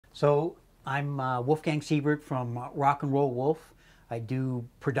So I'm Wolfgang Siebert from Rock and Roll Wolf. I do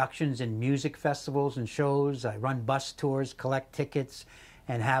productions and music festivals and shows. I run bus tours, collect tickets,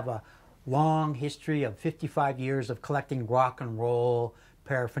 and have a long history of 55 years of collecting rock and roll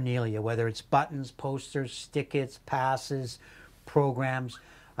paraphernalia, whether it's buttons, posters, tickets, passes, programs.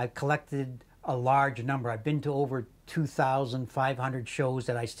 I've collected a large number. I've been to over 2,500 shows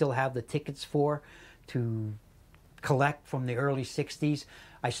that I still have the tickets for to collect from the early 60s.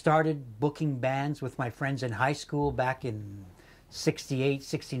 I started booking bands with my friends in high school back in 68,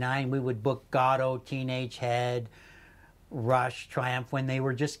 69. We would book Goddo, Teenage Head, Rush, Triumph when they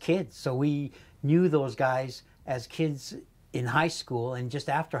were just kids. So we knew those guys as kids in high school and just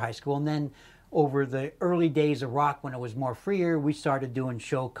after high school. And then over the early days of rock, when it was more freer, we started doing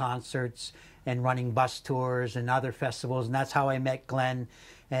show concerts and running bus tours and other festivals. And that's how I met Glenn.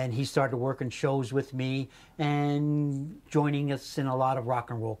 And he started working shows with me and joining us in a lot of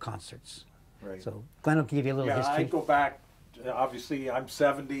rock and roll concerts. Right. So Glenn will give you a little history. I go back, obviously I'm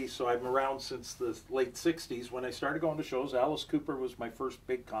 70, so I'm around since the late 60s. When I started going to shows, Alice Cooper was my first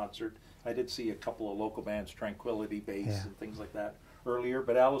big concert. I did see a couple of local bands, Tranquility Base and things like that earlier,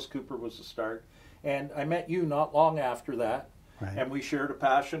 but Alice Cooper was the start. And I met you not long after that, and we shared a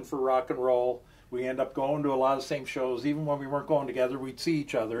passion for rock and roll. We end up going to a lot of the same shows. Even when we weren't going together, we'd see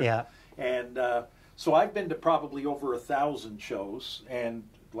each other. Yeah. And so I've been to probably over 1,000 shows, and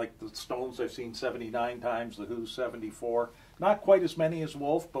like the Stones I've seen 79 times, the Who 74. Not quite as many as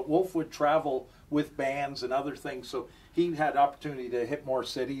Wolf, but Wolf would travel with bands and other things, so he had opportunity to hit more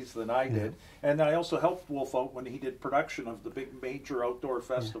cities than I did. And I also helped Wolf out when he did production of the big major outdoor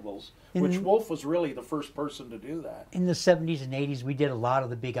festivals, which Wolf was really the first person to do that. In the 70s and 80s, we did a lot of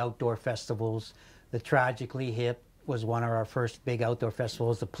the big outdoor festivals. The Tragically Hip was one of our first big outdoor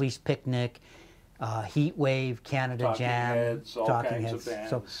festivals, the Police Picnic, Heat Wave, Canada Talking Jam, Heads, all kinds of bands.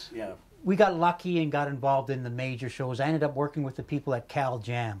 So yeah. We got lucky and got involved in the major shows. I ended up working with the people at Cal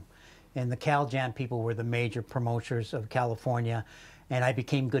Jam. And the Cal Jam people were the major promoters of California. And I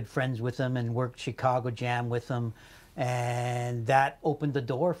became good friends with them and worked Chicago Jam with them. And that opened the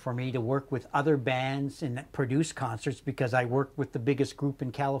door for me to work with other bands and produce concerts because I worked with the biggest group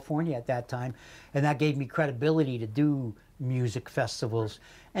in California at that time. And that gave me credibility to do music festivals.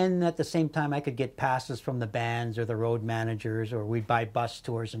 And at the same time, I could get passes from the bands or the road managers, or we'd buy bus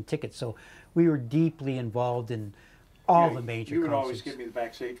tours and tickets. So we were deeply involved in all the major You would concerts. always give me the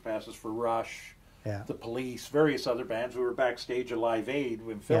backstage passes for Rush, Yeah. the Police, various other bands. We were backstage at Live Aid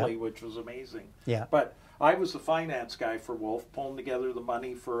in Philly, which was amazing. Yeah. But I was the finance guy for Wolf, pulling together the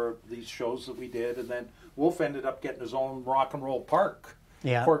money for these shows that we did, and then Wolf ended up getting his own rock and roll park,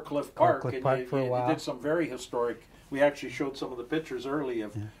 Port Cliff Park, Cliff Park for a while. He did some very historic. We actually showed some of the pictures early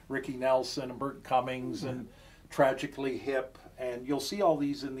of Ricky Nelson and Burt Cummings and Tragically Hip, and you'll see all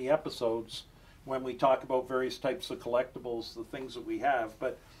these in the episodes when we talk about various types of collectibles, the things that we have.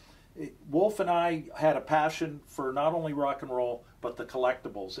 But Wolf and I had a passion for not only rock and roll, but the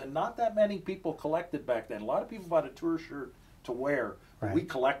collectibles. And not that many people collected back then. A lot of people bought a tour shirt to wear. But we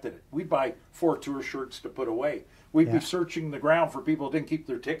collected it. We'd buy 4 tour shirts to put away. We'd be searching the ground for people who didn't keep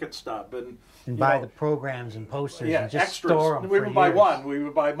their ticket stub. And buy the programs and posters and just extras. store them We for would buy years. one. We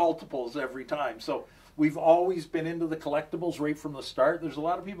would buy multiples every time. So we've always been into the collectibles right from the start. There's a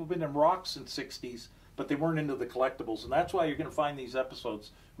lot of people who've been in rocks in the 60s, but they weren't into the collectibles. And that's why you're going to find these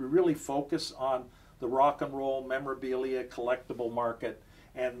episodes. We really focus on the rock and roll memorabilia collectible market.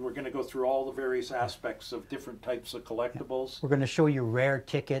 And we're going to go through all the various aspects of different types of collectibles. We're going to show you rare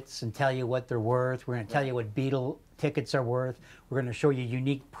tickets and tell you what they're worth. We're going to tell you what Beatle tickets are worth. We're going to show you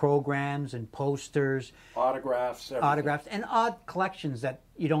unique programs and posters. Autographs, everything. Autographs and odd collections that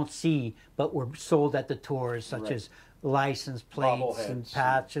you don't see but were sold at the tours, such as license plates and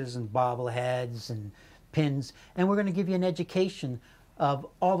patches and bobbleheads and pins. And we're going to give you an education of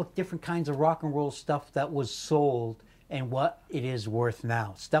all the different kinds of rock and roll stuff that was sold and what it is worth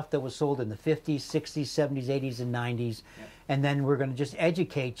now. Stuff that was sold in the 50s, 60s, 70s, 80s, and 90s. And then we're going to just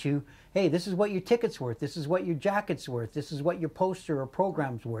educate you. Hey, this is what your ticket's worth. This is what your jacket's worth. This is what your poster or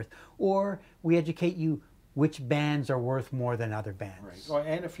program's worth. Or we educate you which bands are worth more than other bands. Right. Well,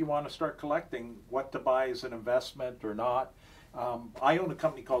 and if you want to start collecting, what to buy as an investment or not. I own a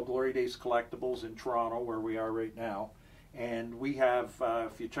company called Glory Days Collectibles in Toronto, where we are right now. And we have,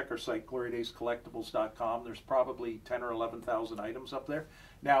 if you check our site, glorydayscollectibles.com, there's probably 10 or 11,000 items up there.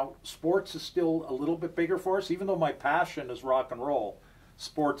 Now, sports is still a little bit bigger for us. Even though my passion is rock and roll,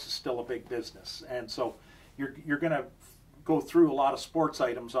 sports is still a big business. And so you're going to go through a lot of sports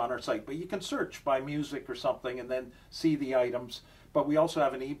items on our site. But you can search by music or something and then see the items. But we also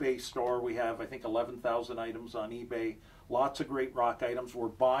have an eBay store. We have, I think, 11,000 items on eBay. Lots of great rock items. We're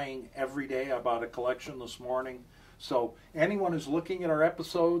buying every day. I bought a collection this morning. So anyone who's looking at our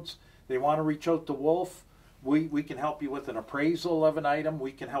episodes, they want to reach out to Wolf, we can help you with an appraisal of an item.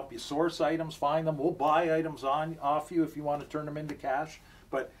 We can help you source items, find them. We'll buy items off you if you want to turn them into cash.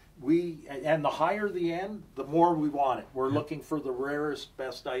 But and the higher the end, the more we want it. We're looking for the rarest,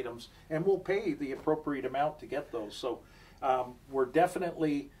 best items, and we'll pay the appropriate amount to get those. So we're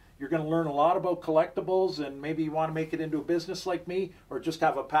definitely, you're going to learn a lot about collectibles, and maybe you want to make it into a business like me, or just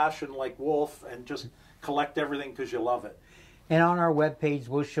have a passion like Wolf and just collect everything because you love it. And on our webpage,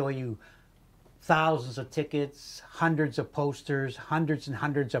 we'll show you thousands of tickets, hundreds of posters, hundreds and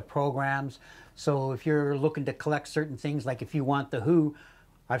hundreds of programs. So if you're looking to collect certain things, like if you want the Who,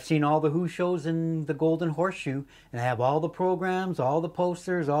 I've seen all the Who shows in the Golden Horseshoe, and I have all the programs, all the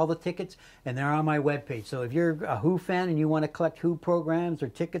posters, all the tickets, and they're on my webpage. So if you're a Who fan and you want to collect Who programs or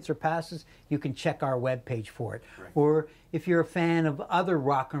tickets or passes, you can check our webpage for it. Right. Or if you're a fan of other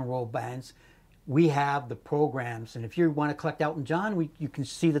rock and roll bands, we have the programs, and if you want to collect Elton John, you can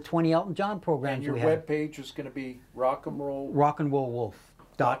see the 20 Elton John programs. And your we have. webpage is going to be rockandrollwolf.com.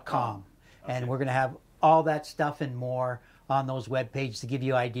 rockandrollwolf.com. Okay. And we're going to have all that stuff and more on those webpages to give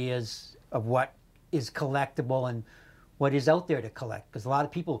you ideas of what is collectible and what is out there to collect. Because a lot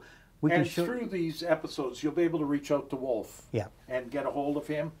of people, through these episodes, you'll be able to reach out to Wolf, and get a hold of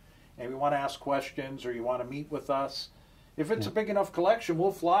him. And you want to ask questions or you want to meet with us. If it's a big enough collection,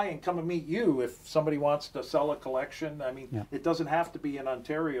 we'll fly and come and meet you if somebody wants to sell a collection. I mean, it doesn't have to be in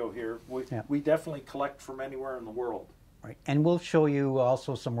Ontario here. We definitely collect from anywhere in the world. Right. And we'll show you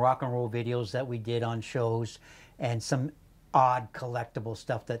also some rock and roll videos that we did on shows and some odd collectible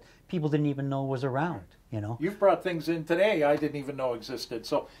stuff that people didn't even know was around, you know. You've brought things in today I didn't even know existed.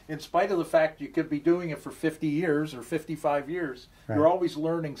 So in spite of the fact you could be doing it for 50 years or 55 years, you're always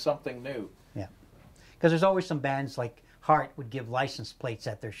learning something new. Yeah. Because there's always some bands like Heart would give license plates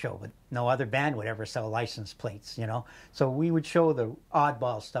at their show, but no other band would ever sell license plates, you know. So we would show the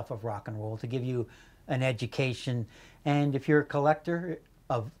oddball stuff of rock and roll to give you an education. And if you're a collector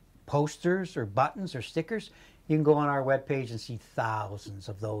of posters or buttons or stickers, you can go on our webpage and see thousands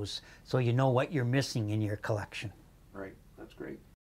of those, so you know what you're missing in your collection. Right. That's great.